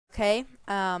Okay.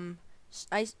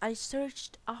 I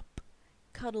searched up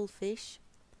cuttlefish,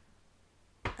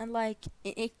 and like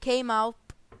it came out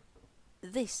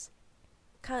this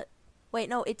cut. Wait,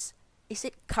 no, is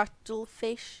it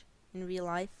cuttlefish in real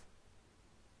life?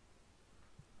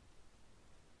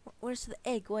 Where's the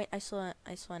egg? Wait, I saw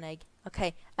an egg.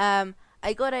 Okay.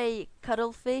 I got a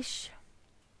cuttlefish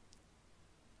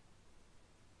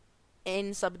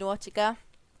in Subnautica.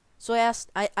 So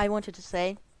I wanted to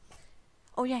say,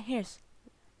 oh yeah, is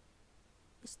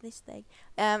this the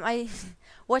egg?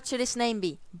 What should his name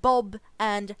be? Bob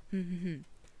and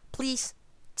please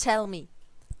tell me.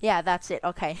 Yeah, that's it.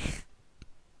 Okay.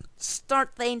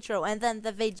 Start the intro and then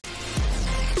the video.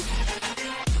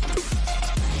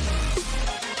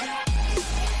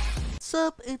 What's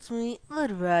up? It's me, the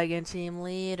Dragon Team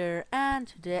Leader, and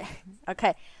today,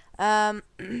 okay, I'm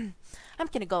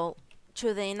gonna go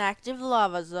to the inactive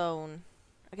lava zone.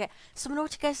 Okay,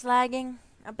 Subnautica is lagging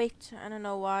a bit. I don't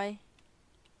know why.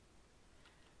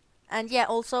 And yeah,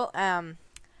 also,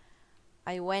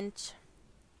 I went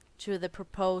to the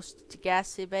proposed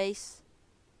gassy base,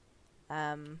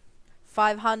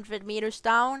 500 meters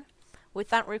down.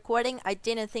 Without recording, I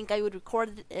didn't think I would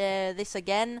record this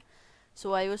again.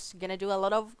 So I was gonna do a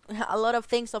lot of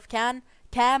things off cam.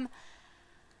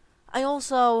 I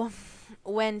also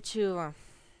went to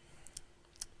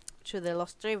the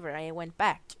Lost River. I went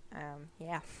back.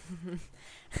 Yeah.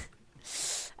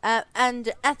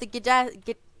 And at the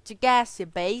gassy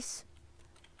base.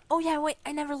 Oh yeah, wait.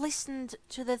 I never listened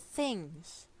to the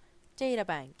things. Data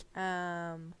bank.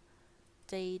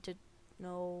 Data.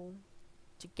 No.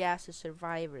 To gassy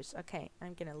survivors. Okay,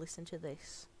 I'm gonna listen to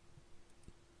this.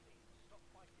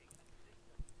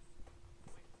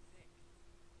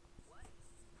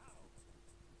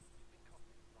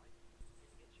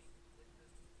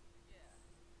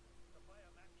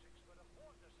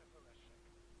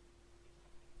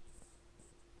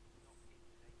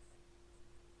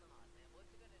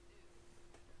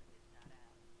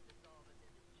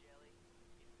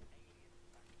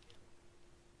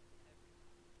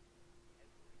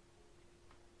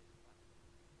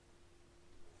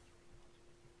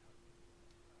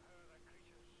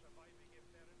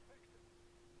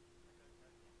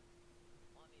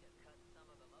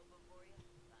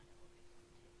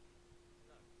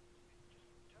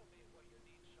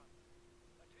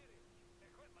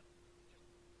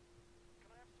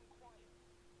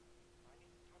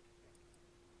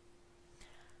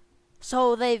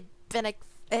 So they've been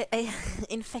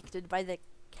infected by the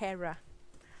Kara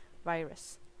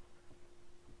virus.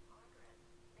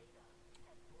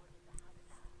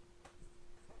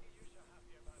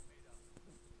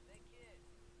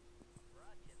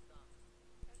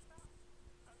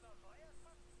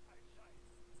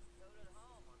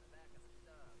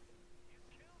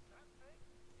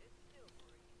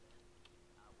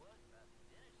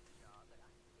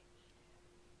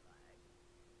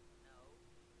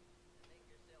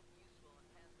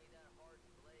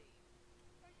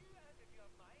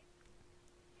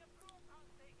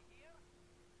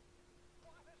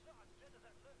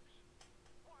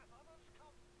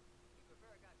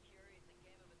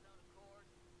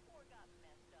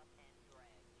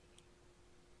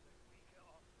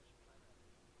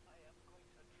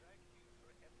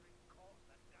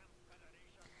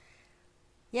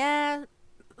 Yeah,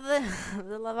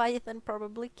 the Leviathan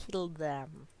probably killed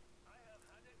them.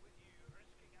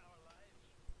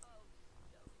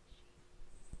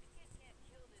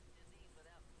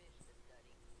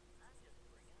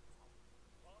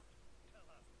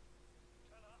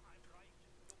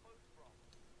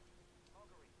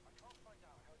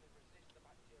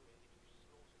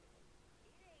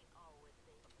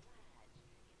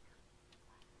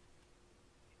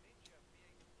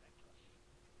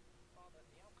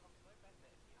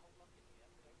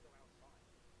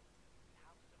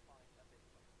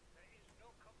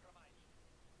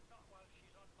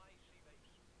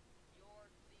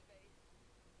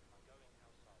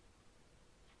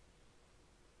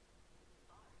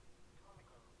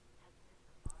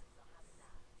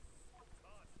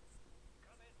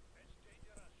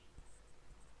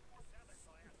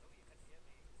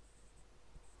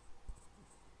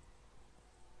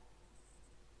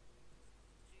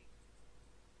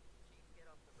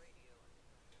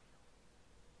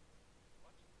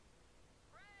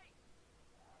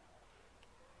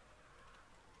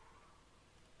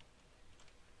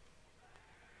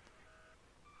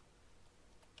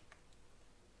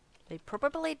 They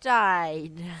probably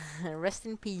died. Rest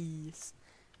in peace.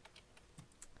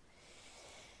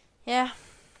 Yeah.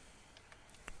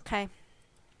 Okay.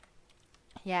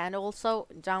 Yeah, and also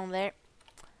down there,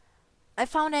 I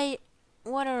found a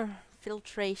water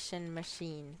filtration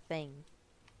machine thing.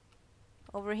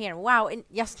 Over here. Wow, it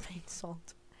just made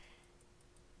salt.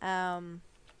 Yeah.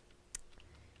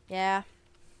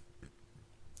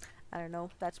 I don't know.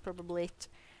 That's probably it.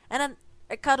 And then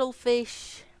a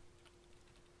cuttlefish.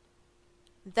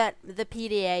 That the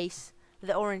PDAs,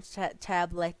 the orange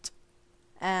tablet,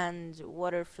 and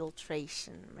water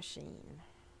filtration machine.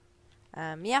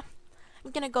 Yeah.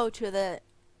 I'm gonna go to the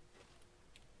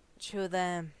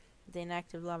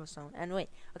inactive lava zone. And wait.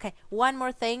 Okay. One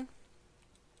more thing.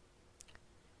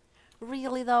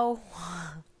 Really though.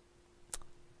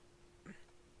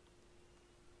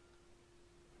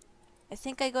 I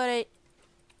think I got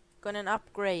an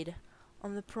upgrade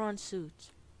on the prawn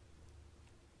suit.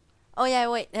 Oh yeah,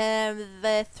 wait.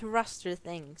 The thruster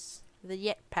things, the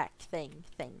jetpack thing.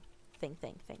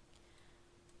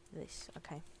 This.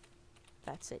 Okay,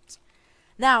 that's it.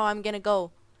 Now I'm gonna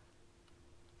go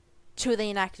to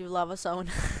the inactive lava zone.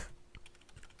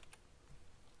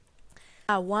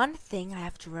 One thing I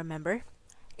have to remember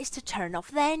is to turn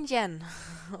off the engine,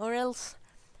 or else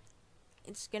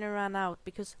it's gonna run out,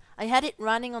 because I had it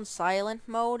running on silent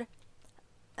mode,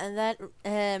 and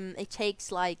then it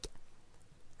takes like,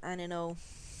 I don't know,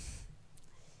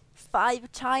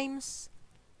 5 times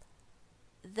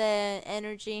the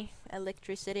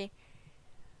electricity.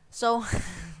 So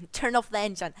turn off the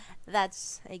engine.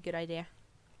 That's a good idea,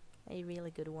 a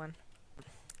really good one.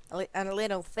 And a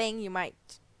little thing you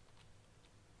might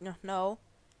not know.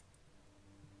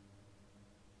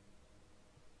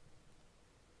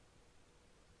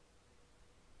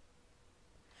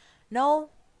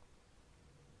 No.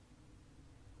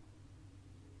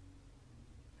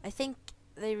 I think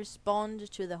they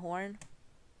respond to the horn.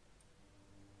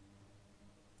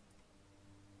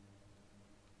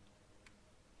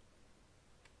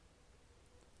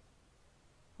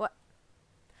 What?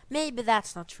 Maybe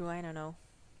that's not true, I don't know.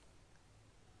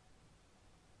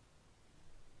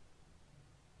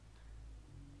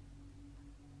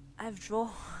 I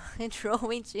drove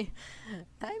into.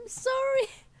 I'm sorry,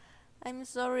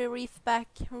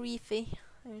 Reefy.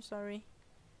 I'm sorry.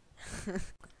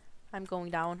 I'm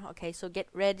going down. Okay, so get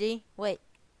ready. Wait.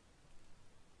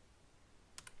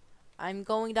 I'm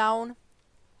going down.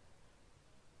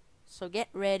 So get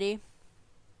ready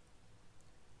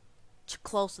to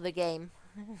close the game.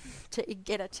 To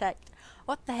get attacked.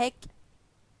 What the heck?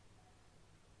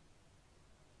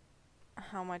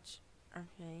 How much?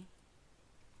 Okay.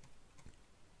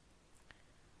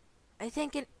 I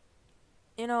think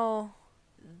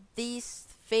these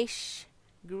fish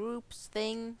groups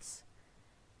things,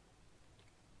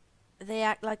 they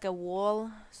act like a wall,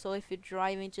 so if you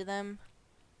drive into them,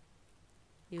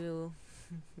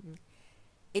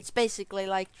 it's basically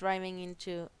like driving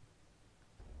into,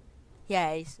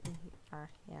 yeah,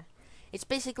 it's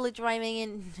basically driving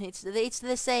in, it's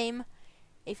the same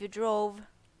if you drove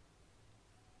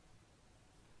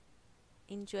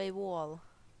into a wall.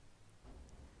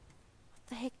 What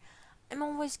the heck? I'm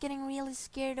always getting really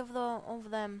scared of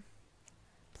them.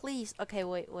 Please. Okay,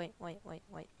 wait.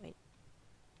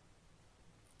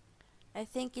 I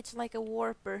think it's like a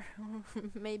warper.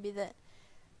 Maybe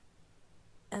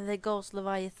the ghost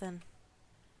leviathan.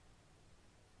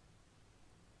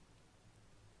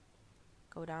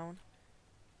 Go down.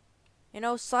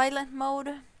 Silent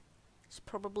mode is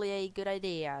probably a good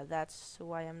idea. That's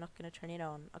why I'm not gonna turn it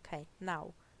on. Okay,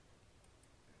 now.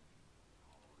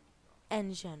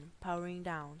 Engine powering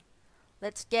down.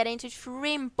 Let's get into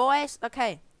shrimp, boys.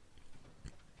 Okay.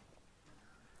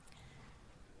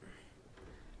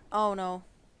 Oh no.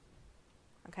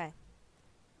 Okay.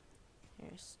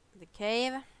 Here's the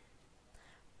cave.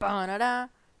 Ba-da-da,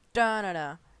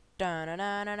 da-da-da,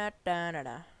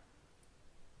 da-da-da-da-da-da-da.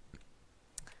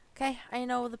 Okay, I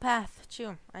know the path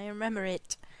too. I remember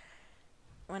it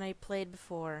when I played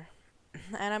before.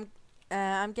 And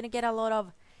I'm gonna get a lot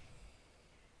of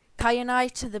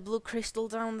kyanite, the blue crystal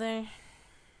down there,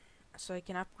 so I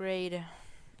can upgrade,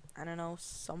 I don't know,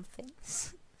 some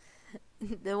things.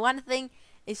 The one thing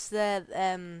is the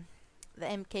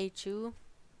MK2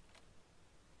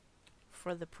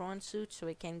 for the prawn suit, so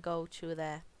we can go to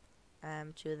the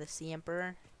Sea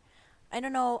Emperor. I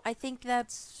don't know, I think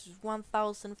that's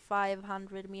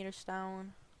 1,500 meters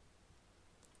down.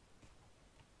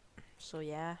 So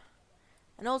yeah.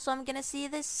 And also I'm gonna see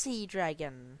the sea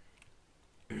dragon.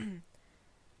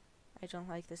 I don't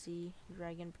like the sea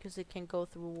dragon because it can go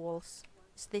through walls.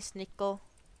 Is this nickel?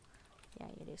 Yeah,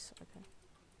 it is. Okay.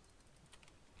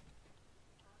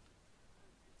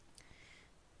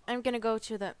 I'm gonna go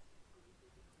to the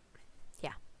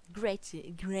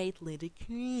greatly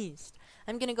decreased.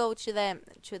 I'm gonna go to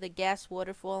the gas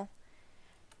waterfall.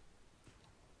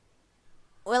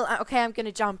 Well, okay, I'm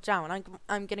gonna jump down.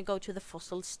 I'm gonna go to the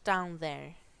fossils down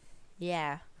there.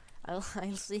 Yeah, I'll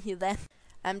see you then.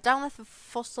 I'm down at the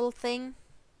fossil thing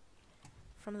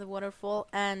from the waterfall,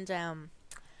 and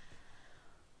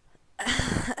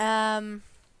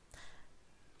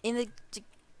in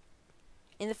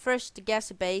the first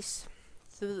gas base,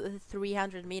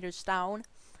 300 meters down,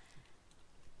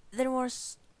 there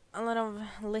was a lot of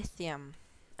lithium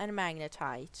and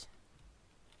magnetite,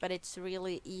 but it's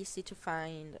really easy to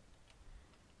find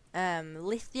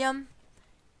lithium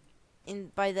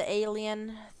by the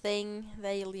alien thing,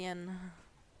 the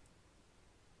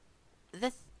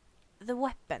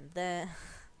weapon,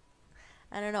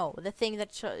 I don't know, the thing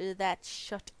that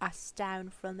shut us down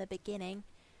from the beginning.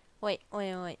 Wait,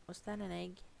 was that an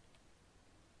egg?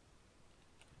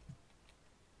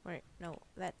 Wait, no,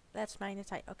 that's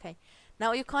magnetite. Okay,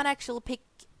 now you can't actually pick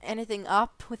anything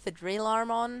up with the drill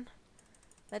arm on.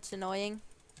 That's annoying.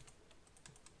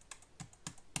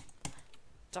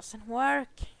 Doesn't work.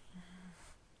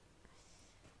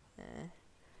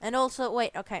 And also,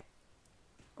 wait, okay.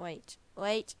 Wait.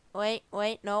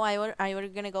 No, I were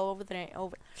gonna go over there.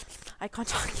 I can't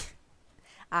talk.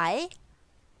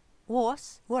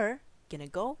 We're gonna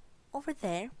go over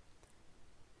there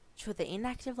to the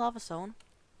inactive lava zone.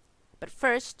 But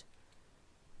first,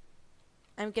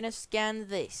 I'm gonna scan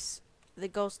this, the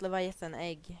ghost leviathan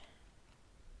egg.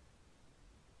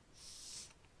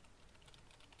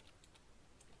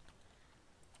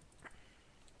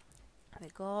 The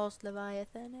ghost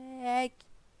leviathan egg.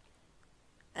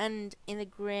 And in the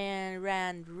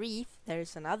Grand Reef,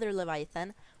 there's another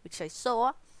leviathan, which I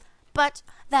saw, but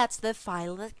that's the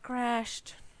file that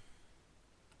crashed.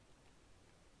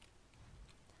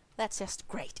 That's just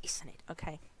great, isn't it?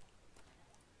 Okay.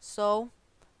 So,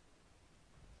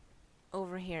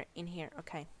 over here, in here,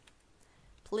 okay.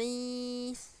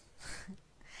 Please.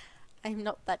 I'm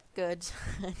not that good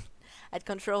at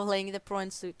controlling the prawn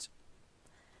suit.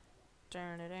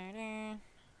 I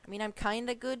mean, I'm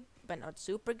kinda good, but not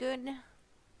super good.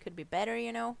 Could be better,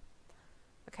 you know.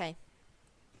 Okay.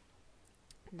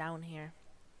 Down here.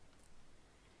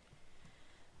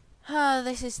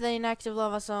 This is the inactive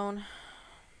lava zone.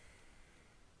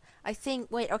 I think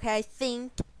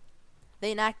the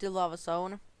inactive lava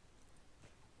zone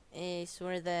is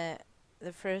where the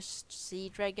first sea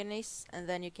dragon is, and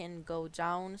then you can go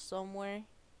down somewhere.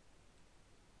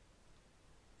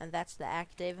 And that's the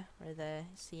active, where the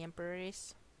sea emperor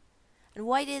is. And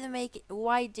why did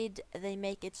they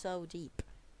make it so deep?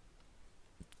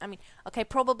 I mean, okay,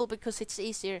 probably because it's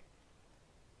easier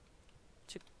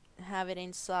to have it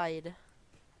inside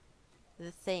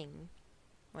the thing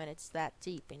when it's that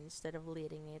deep instead of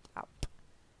leading it up.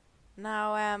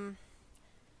 Now,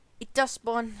 it does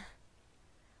spawn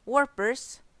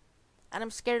warpers, and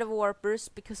I'm scared of warpers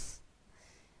because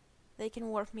they can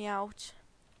warp me out.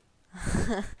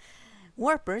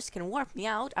 Warpers can warp me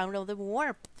out of the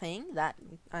warp thing that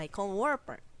I call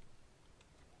warper.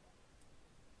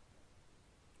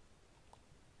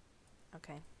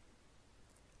 Okay.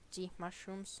 G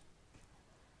mushrooms.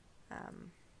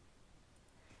 I'm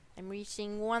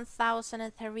reaching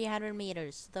 1,300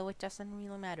 meters, though it doesn't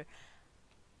really matter.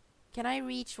 Can I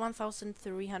reach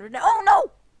 1,300? Oh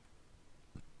no!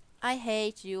 I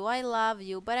hate you. I love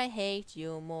you, but I hate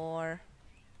you more.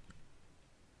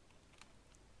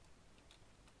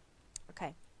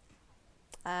 Okay.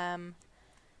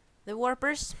 The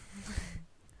warpers.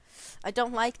 I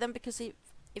don't like them because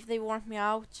if they warp me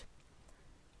out,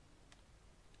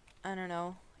 I don't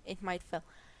know, it might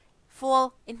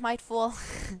fall. It might fall.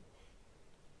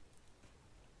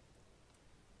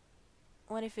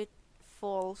 What if it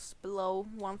falls below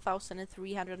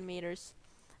 1,300 meters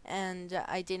and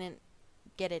I didn't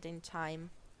get it in time,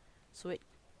 so it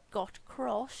got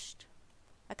crushed?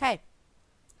 Okay.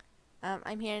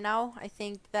 I'm here now. I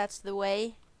think that's the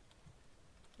way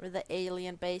where the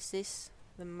alien base is.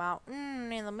 The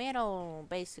mountain in the middle,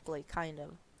 basically, kind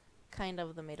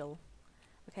of the middle.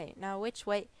 Okay, now which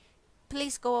way?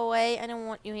 Please go away. I don't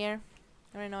want you here.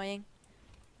 You're annoying.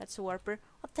 That's a warper.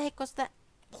 What the heck was that?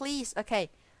 Please.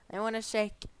 Okay, I want to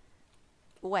check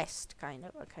west, kind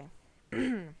of. Okay.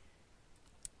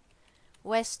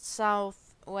 West,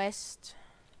 south, west.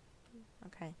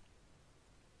 Okay.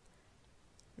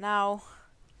 Now,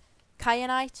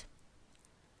 kyanite,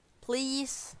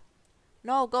 please.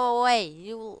 No, go away.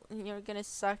 You're gonna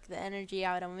suck the energy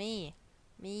out of me,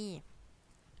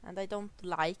 and I don't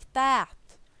like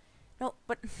that. No,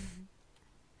 but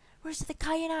where's the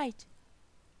kyanite?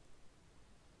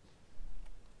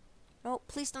 No,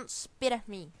 please don't spit at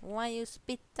me. Why you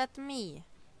spit at me?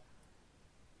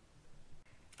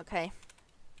 Okay.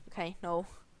 Okay, no.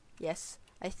 Yes.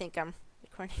 I think I'm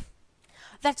recording.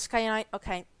 That's kyanite.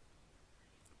 Okay.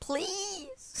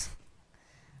 Please.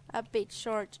 A bit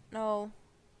short. No.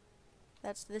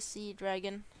 That's the sea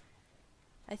dragon.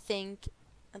 I think.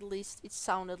 At least it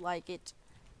sounded like it.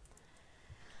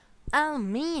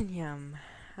 Aluminium.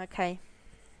 Okay.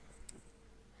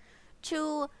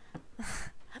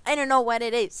 I don't know what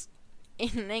it is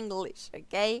in English,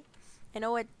 okay? I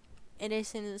know what it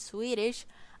is in Swedish.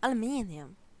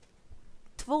 Aluminium.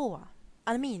 2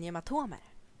 aluminiumatomer.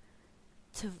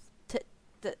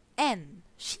 En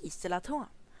kiselatom.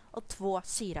 Och 2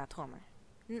 syraatomer.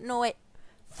 No, wait.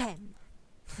 5.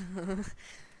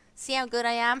 See how good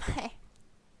I am?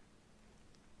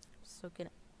 So good.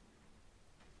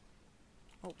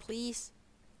 Oh, please.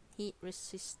 Heat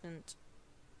resistant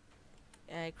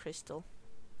crystal.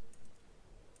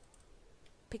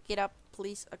 Pick it up,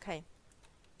 please. Okay.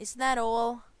 Is that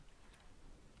all?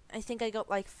 I think I got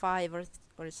like 5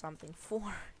 or something.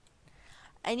 4.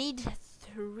 I need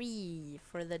 3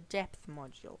 for the depth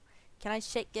module. Can I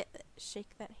shake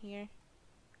that here?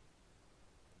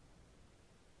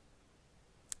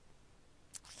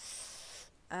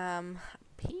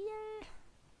 Here.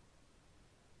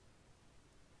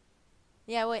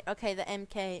 Yeah, wait. Okay, the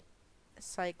MK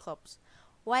Cyclops.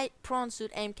 White prawn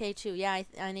suit MK2. Yeah,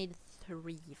 I need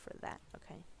 3 for that.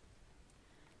 Okay.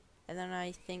 And then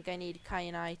I think I need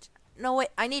kyanite. No, wait.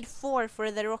 I need 4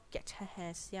 for the rocket.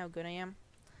 See how good I am.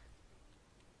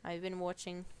 I've been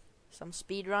watching some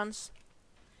speedruns.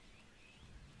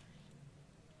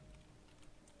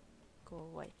 Go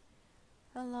away.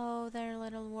 Hello there,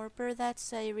 little warper.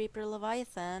 That's a Reaper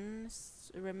Leviathan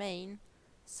remain.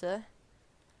 Sir.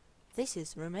 This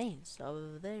is remains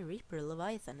of the Reaper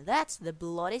Leviathan. That's the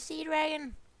bloody sea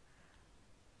dragon.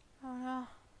 Oh no.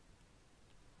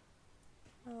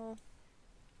 Oh.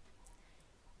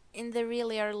 In the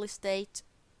really early state,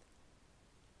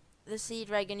 the sea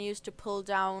dragon used to pull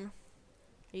down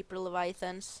Reaper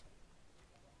Leviathans.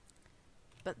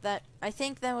 But that, I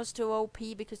think that was too OP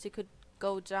because it could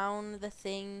go down the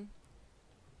thing,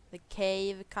 the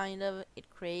cave kind of it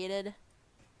created.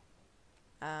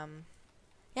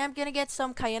 Yeah, I'm gonna get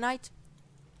some kyanite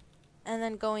and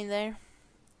then go in there.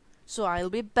 So I'll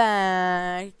be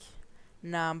back.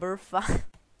 Number 5.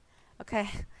 Okay.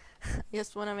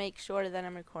 Just wanna make sure that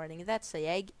I'm recording. That's a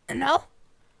egg. No.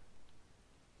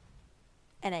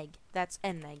 An egg. That's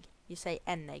an egg. You say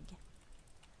an egg.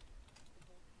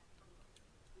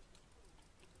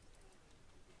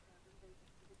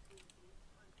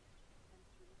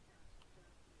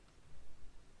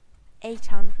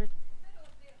 $800.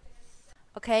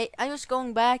 Okay, I was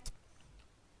going back,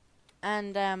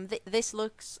 and this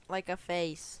looks like a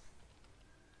face.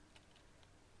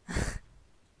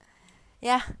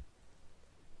 Yeah,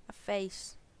 a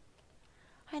face.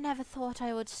 I never thought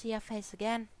I would see a face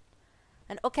again.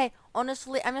 And okay,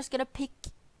 honestly, I'm just gonna pick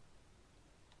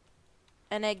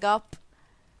an egg up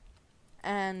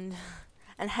and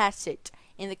hatch it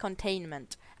in the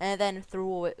containment, and then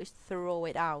throw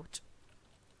it out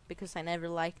because I never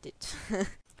liked it.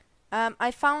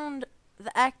 I found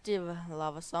the active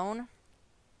lava zone.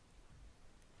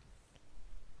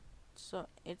 So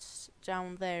it's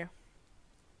down there.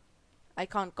 I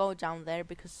can't go down there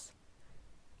because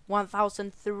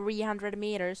 1,300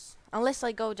 meters. Unless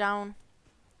I go down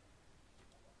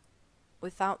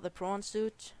without the prawn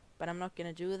suit. But I'm not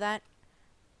gonna do that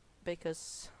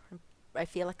because I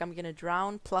feel like I'm gonna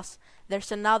drown. Plus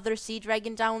there's another sea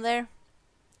dragon down there.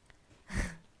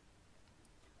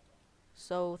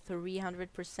 So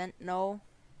 300% no.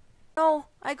 No,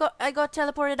 I got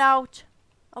teleported out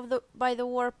of by the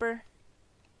warper.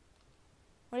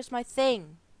 Where's my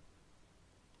thing?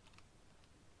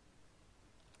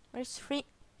 Where's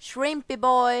Shrimpy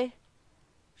boy?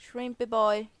 Shrimpy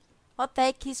boy. What the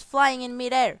heck? He's flying in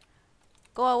midair.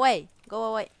 Go away. Go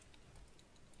away.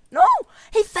 No!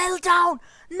 He fell down!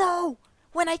 No!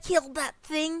 When I killed that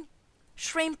thing,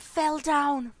 Shrimp fell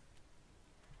down.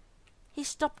 He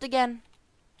stopped again.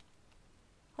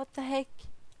 What the heck?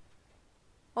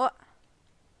 What?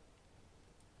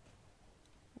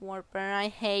 Warper, I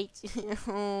hate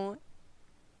you.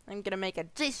 I'm gonna make a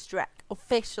diss track.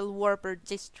 Official Warper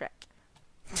diss track.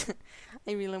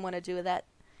 I really want to do that.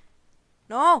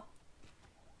 No!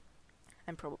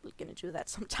 I'm probably gonna do that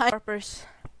sometime. Warpers,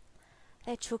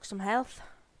 they took some health.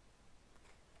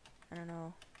 I don't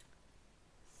know.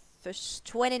 First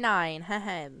 29.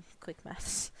 Haha, quick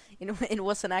maths. It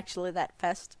wasn't actually that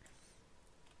fast.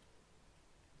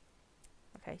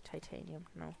 Okay, titanium.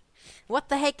 No. What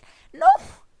the heck? No!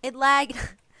 It lagged.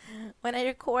 When I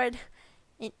record,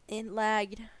 it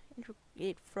lagged.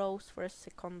 It froze for a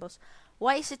secondos.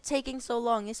 Why is it taking so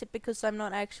long? Is it because I'm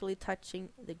not actually touching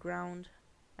the ground?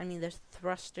 I mean, there's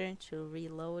thruster to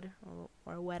reload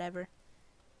or whatever.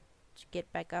 To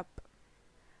get back up.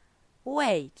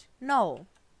 Wait, no.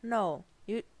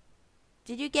 Did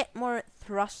you get more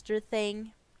thruster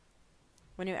thing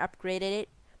when you upgraded it?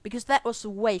 Because that was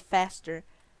way faster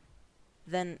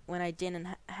than when I didn't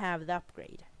have the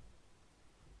upgrade.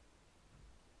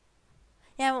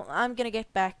 Yeah, well, I'm gonna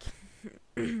get back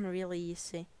really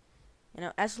easy. You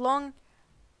know, as long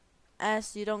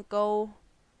as you don't go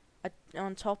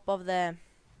on top of the...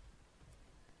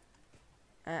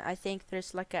 I think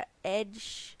there's like a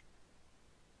edge.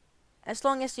 As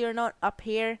long as you're not up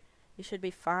here, you should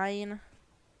be fine.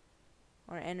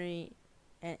 Or any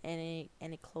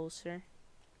closer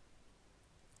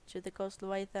to the coastal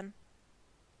Leviathan.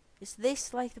 Is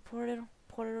this like the portal?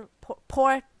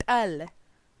 Portal.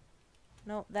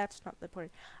 No, that's not the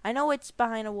portal. I know it's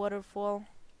behind a waterfall.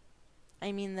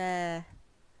 I mean I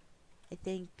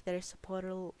think there's a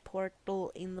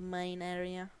portal in the main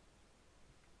area.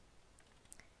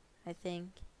 I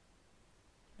think.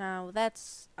 Now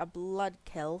that's a blood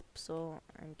kelp, so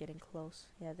I'm getting close.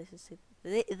 Yeah, this is it.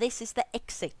 This is the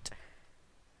exit.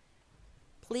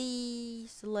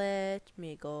 Please let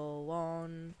me go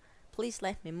on. Please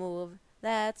let me move.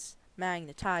 That's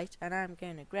magnetite, and I'm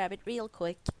gonna grab it real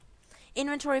quick.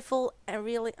 Inventory full.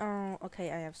 Really? Oh, okay.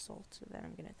 I have salt that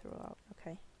I'm gonna throw out.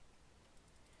 Okay.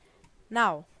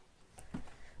 Now,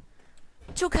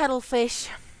 2 cuttlefish,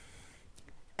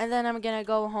 and then I'm gonna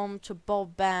go home to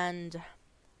Bob and.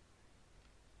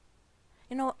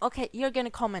 You know, okay, you're gonna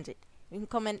comment it. You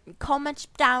can comment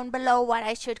down below what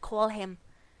I should call him,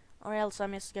 or else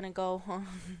I'm just gonna go,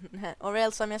 or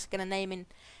else I'm just gonna name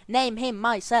him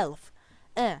myself.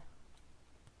 Yeah.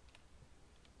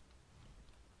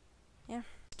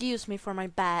 Excuse me for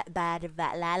my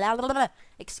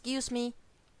excuse me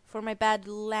for my bad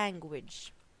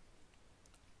language.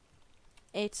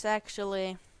 It's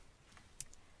actually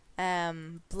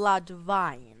blood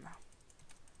vine.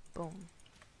 Boom.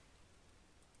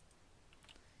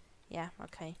 Yeah,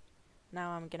 okay.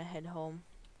 Now I'm gonna head home.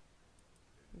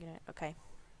 Okay.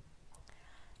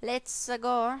 Let's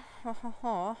go.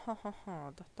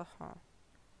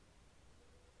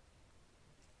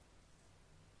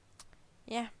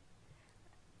 Yeah.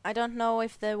 I don't know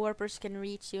if the warpers can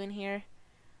reach you in here,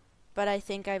 but I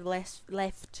think I've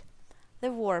left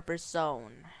the warper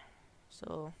zone.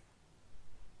 So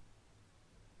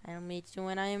I'll meet you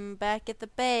when I'm back at the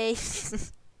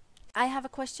base. I have a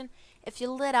question. If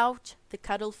you let out the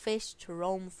cuttlefish to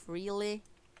roam freely,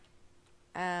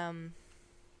 do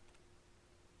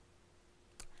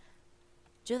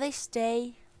they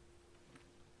stay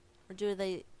or do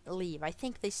they leave? I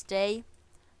think they stay,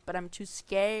 but I'm too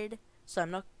scared, so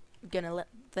I'm not gonna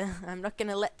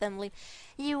let them leave.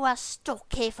 You are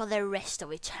stuck here for the rest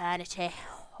of eternity.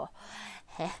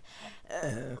 Okay.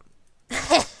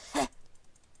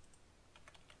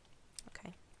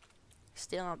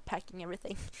 Still unpacking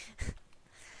everything.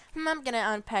 I'm gonna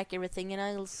unpack everything and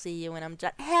I'll see you when I'm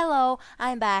done. Hello,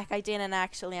 I'm back. I didn't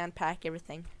actually unpack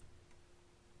everything.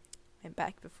 I'm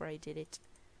back before I did it.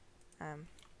 And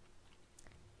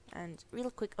real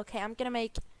quick, okay, I'm gonna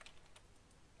make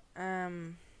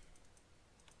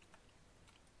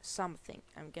something.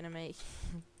 I'm gonna make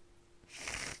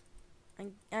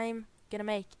I'm gonna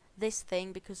make this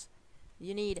thing because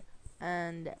you need,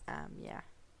 and yeah,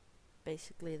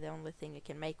 basically the only thing you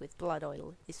can make with blood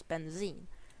oil is benzene,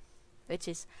 which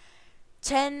is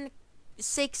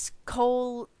 6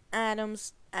 coal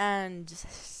atoms and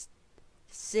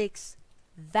 6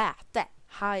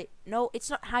 no, it's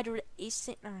not hydrogen, is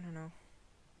it? I don't know.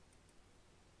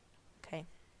 Okay.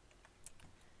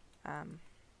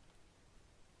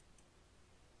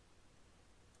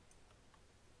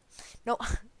 No,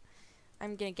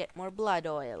 I'm gonna get more blood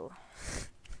oil.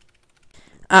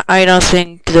 I don't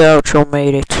think the outro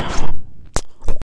made it.